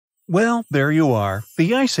Well, there you are.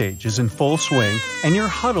 The Ice Age is in full swing, and you're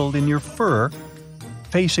huddled in your fur,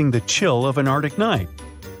 facing the chill of an Arctic night.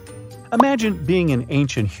 Imagine being an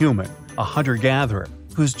ancient human, a hunter-gatherer,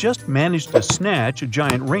 who's just managed to snatch a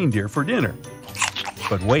giant reindeer for dinner.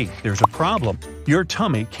 But wait, there's a problem. Your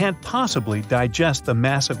tummy can't possibly digest the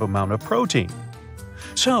massive amount of protein.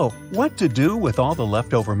 So, what to do with all the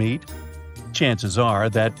leftover meat? Chances are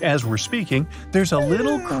that, as we're speaking, there's a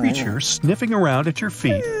little creature sniffing around at your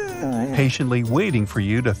feet, patiently waiting for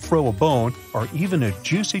you to throw a bone or even a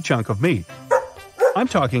juicy chunk of meat. I'm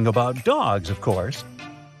talking about dogs, of course.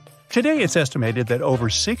 Today it's estimated that over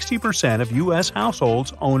 60% of U.S.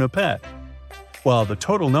 households own a pet, while the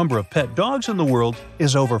total number of pet dogs in the world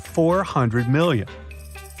is over 400 million.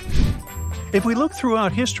 If we look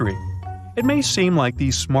throughout history, it may seem like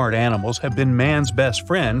these smart animals have been man's best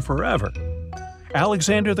friend forever.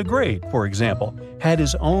 Alexander the Great, for example, had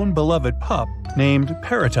his own beloved pup named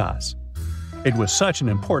Ferocious. It was such an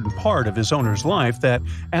important part of his owner's life that,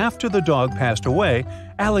 after the dog passed away,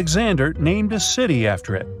 Alexander named a city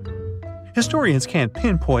after it. Historians can't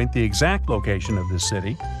pinpoint the exact location of this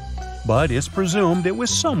city, but it's presumed it was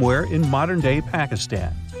somewhere in modern-day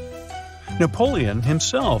Pakistan. Napoleon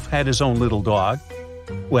himself had his own little dog.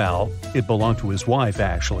 Well, it belonged to his wife,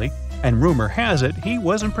 actually, and rumor has it he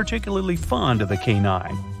wasn't particularly fond of the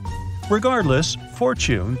canine. Regardless,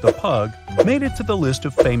 Fortune, the pug, made it to the list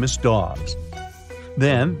of famous dogs.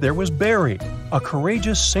 Then there was Barry, a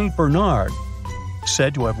courageous Saint Bernard,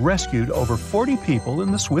 said to have rescued over 40 people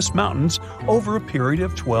in the Swiss mountains over a period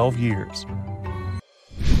of 12 years.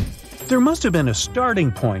 There must have been a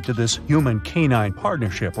starting point to this human-canine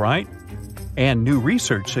partnership, right? And new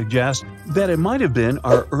research suggests that it might have been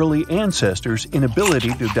our early ancestors'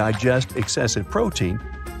 inability to digest excessive protein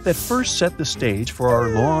that first set the stage for our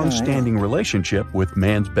long-standing relationship with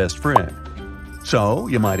man's best friend. So,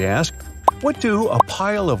 you might ask, what do a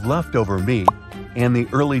pile of leftover meat and the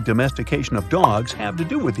early domestication of dogs have to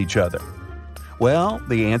do with each other? Well,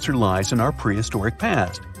 the answer lies in our prehistoric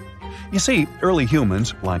past. You see, early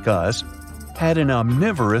humans, like us, had an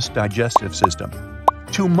omnivorous digestive system.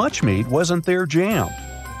 Too much meat wasn't their jam.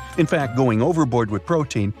 In fact, going overboard with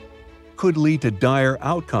protein could lead to dire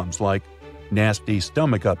outcomes like nasty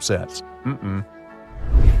stomach upsets.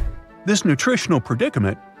 This nutritional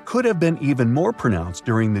predicament could have been even more pronounced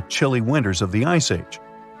during the chilly winters of the Ice Age.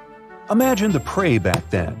 Imagine the prey back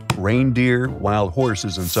then, reindeer, wild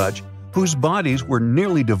horses and such, whose bodies were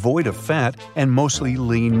nearly devoid of fat and mostly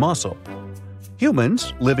lean muscle.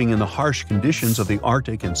 Humans, living in the harsh conditions of the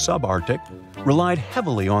Arctic and subarctic, relied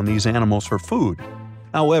heavily on these animals for food.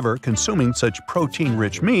 However, consuming such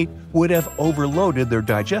protein-rich meat would have overloaded their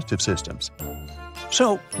digestive systems.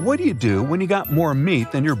 So, what do you do when you got more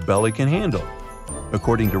meat than your belly can handle?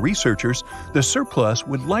 According to researchers, the surplus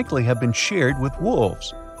would likely have been shared with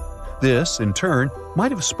wolves. This, in turn,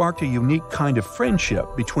 might have sparked a unique kind of friendship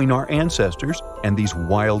between our ancestors and these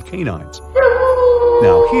wild canines.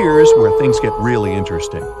 Now here's where things get really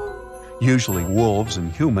interesting. Usually wolves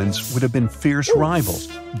and humans would have been fierce rivals,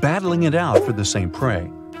 battling it out for the same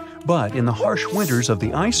prey. But in the harsh winters of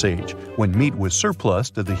the Ice Age, when meat was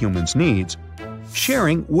surplus to the humans' needs,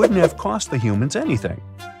 sharing wouldn't have cost the humans anything.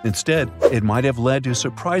 Instead, it might have led to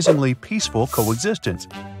surprisingly peaceful coexistence,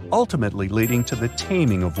 ultimately leading to the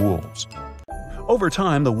taming of wolves. Over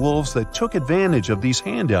time, the wolves that took advantage of these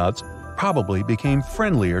handouts probably became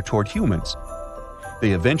friendlier toward humans.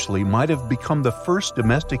 They eventually might have become the first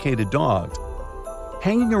domesticated dogs,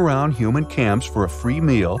 hanging around human camps for a free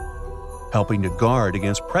meal, helping to guard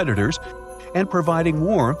against predators, and providing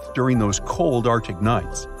warmth during those cold Arctic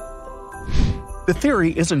nights. The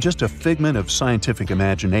theory isn't just a figment of scientific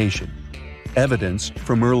imagination. Evidence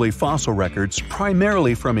from early fossil records,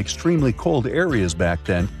 primarily from extremely cold areas back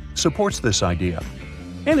then, supports this idea.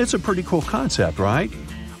 And it's a pretty cool concept, right?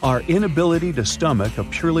 Our inability to stomach a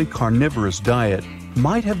purely carnivorous diet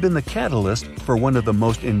might have been the catalyst for one of the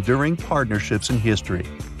most enduring partnerships in history,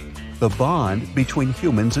 the bond between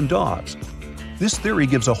humans and dogs. This theory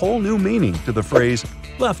gives a whole new meaning to the phrase,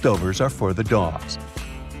 "leftovers are for the dogs."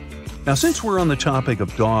 Now, since we're on the topic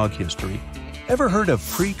of dog history, ever heard of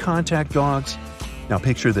pre-contact dogs? Now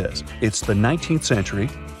picture this, it's the 19th century,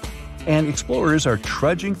 and explorers are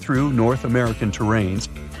trudging through North American terrains,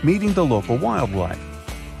 meeting the local wildlife.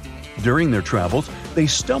 During their travels, they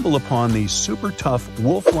stumble upon these super tough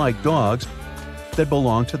wolf-like dogs that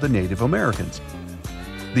belong to the Native Americans.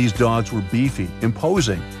 These dogs were beefy,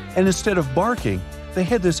 imposing, and instead of barking, they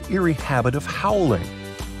had this eerie habit of howling.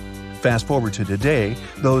 Fast forward to today,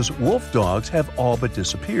 those wolf dogs have all but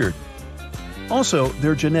disappeared. Also,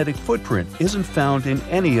 their genetic footprint isn't found in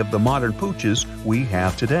any of the modern pooches we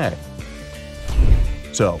have today.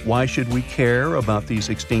 So, why should we care about these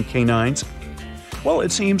extinct canines? Well,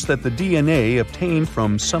 it seems that the DNA obtained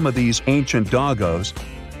from some of these ancient doggos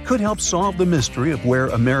could help solve the mystery of where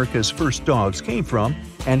America's first dogs came from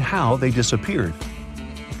and how they disappeared.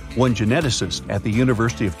 One geneticist at the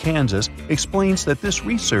University of Kansas explains that this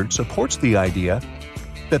research supports the idea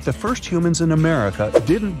that the first humans in America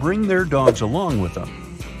didn't bring their dogs along with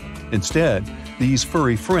them. Instead, these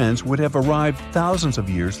furry friends would have arrived thousands of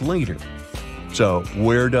years later. So,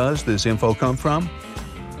 where does this info come from?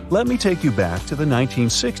 Let me take you back to the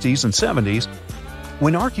 1960s and 70s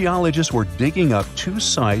when archaeologists were digging up two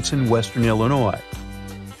sites in western Illinois.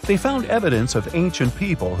 They found evidence of ancient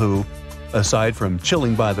people who, aside from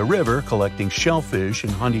chilling by the river collecting shellfish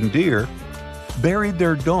and hunting deer, buried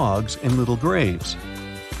their dogs in little graves.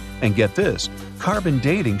 And get this, carbon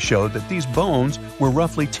dating showed that these bones were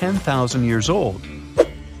roughly 10,000 years old,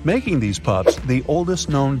 making these pups the oldest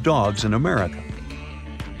known dogs in America.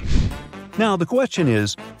 Now the question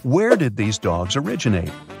is, where did these dogs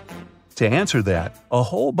originate? To answer that, a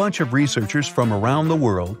whole bunch of researchers from around the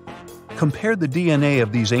world compared the DNA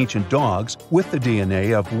of these ancient dogs with the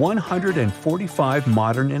DNA of 145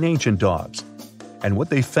 modern and ancient dogs. And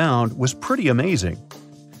what they found was pretty amazing.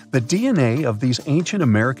 The DNA of these ancient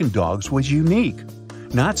American dogs was unique,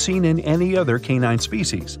 not seen in any other canine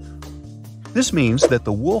species. This means that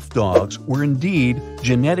the wolf dogs were indeed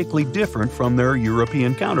genetically different from their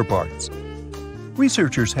European counterparts.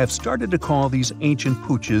 Researchers have started to call these ancient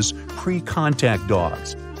pooches pre-contact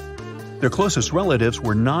dogs. Their closest relatives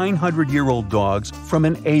were 900-year-old dogs from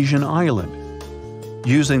an Asian island.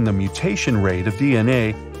 Using the mutation rate of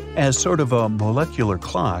DNA as sort of a molecular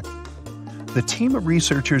clock, the team of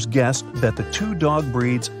researchers guessed that the two dog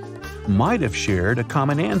breeds might have shared a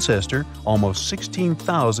common ancestor almost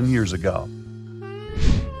 16,000 years ago.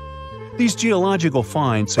 These geological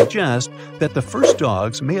finds suggest that the first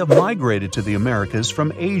dogs may have migrated to the Americas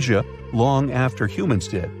from Asia long after humans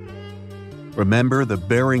did. Remember the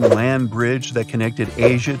Bering Land Bridge that connected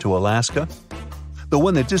Asia to Alaska? The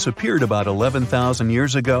one that disappeared about 11,000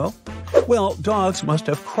 years ago? Well, dogs must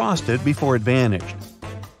have crossed it before it vanished.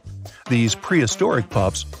 These prehistoric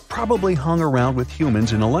pups probably hung around with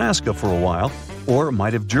humans in Alaska for a while, or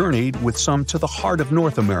might have journeyed with some to the heart of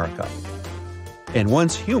North America. And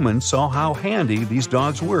once humans saw how handy these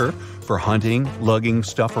dogs were for hunting, lugging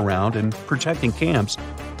stuff around, and protecting camps,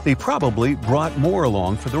 they probably brought more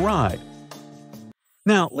along for the ride.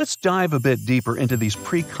 Now, let's dive a bit deeper into these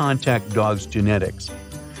pre-contact dogs' genetics.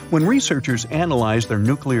 When researchers analyzed their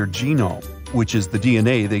nuclear genome, which is the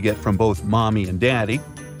DNA they get from both mommy and daddy,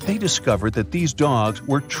 they discovered that these dogs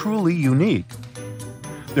were truly unique.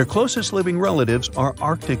 Their closest living relatives are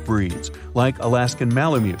Arctic breeds, like Alaskan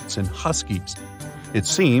Malamutes and Huskies. It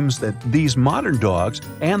seems that these modern dogs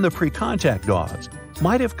and the pre-contact dogs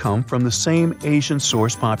might have come from the same Asian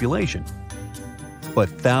source population. But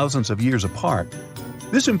thousands of years apart,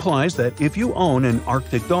 this implies that if you own an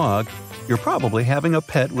Arctic dog, you're probably having a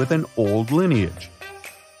pet with an old lineage.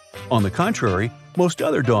 On the contrary, most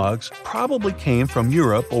other dogs probably came from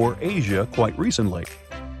Europe or Asia quite recently.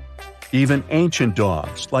 Even ancient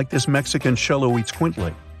dogs, like this Mexican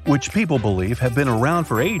Xoloitzcuintli, which people believe have been around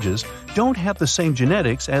for ages, don't have the same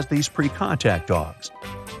genetics as these pre-contact dogs.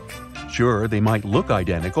 Sure, they might look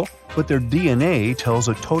identical, but their DNA tells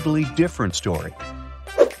a totally different story.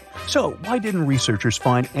 So, why didn't researchers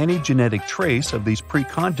find any genetic trace of these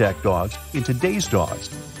pre-contact dogs in today's dogs?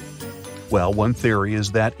 Well, one theory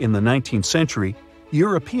is that in the 19th century,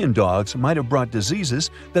 European dogs might have brought diseases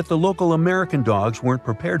that the local American dogs weren't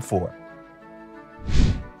prepared for.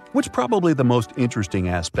 What's probably the most interesting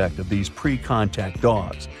aspect of these pre-contact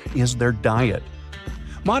dogs is their diet.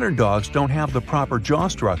 Modern dogs don't have the proper jaw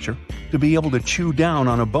structure to be able to chew down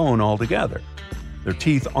on a bone altogether. Their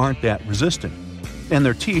teeth aren't that resistant, and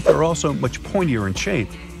their teeth are also much pointier in shape.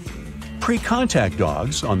 Pre-contact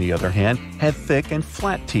dogs, on the other hand, had thick and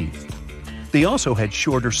flat teeth. They also had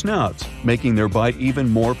shorter snouts, making their bite even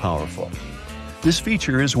more powerful. This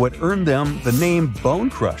feature is what earned them the name bone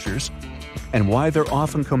crushers, and why they're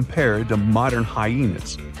often compared to modern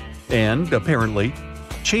hyenas. And, apparently,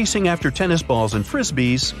 chasing after tennis balls and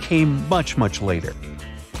frisbees came much, much later.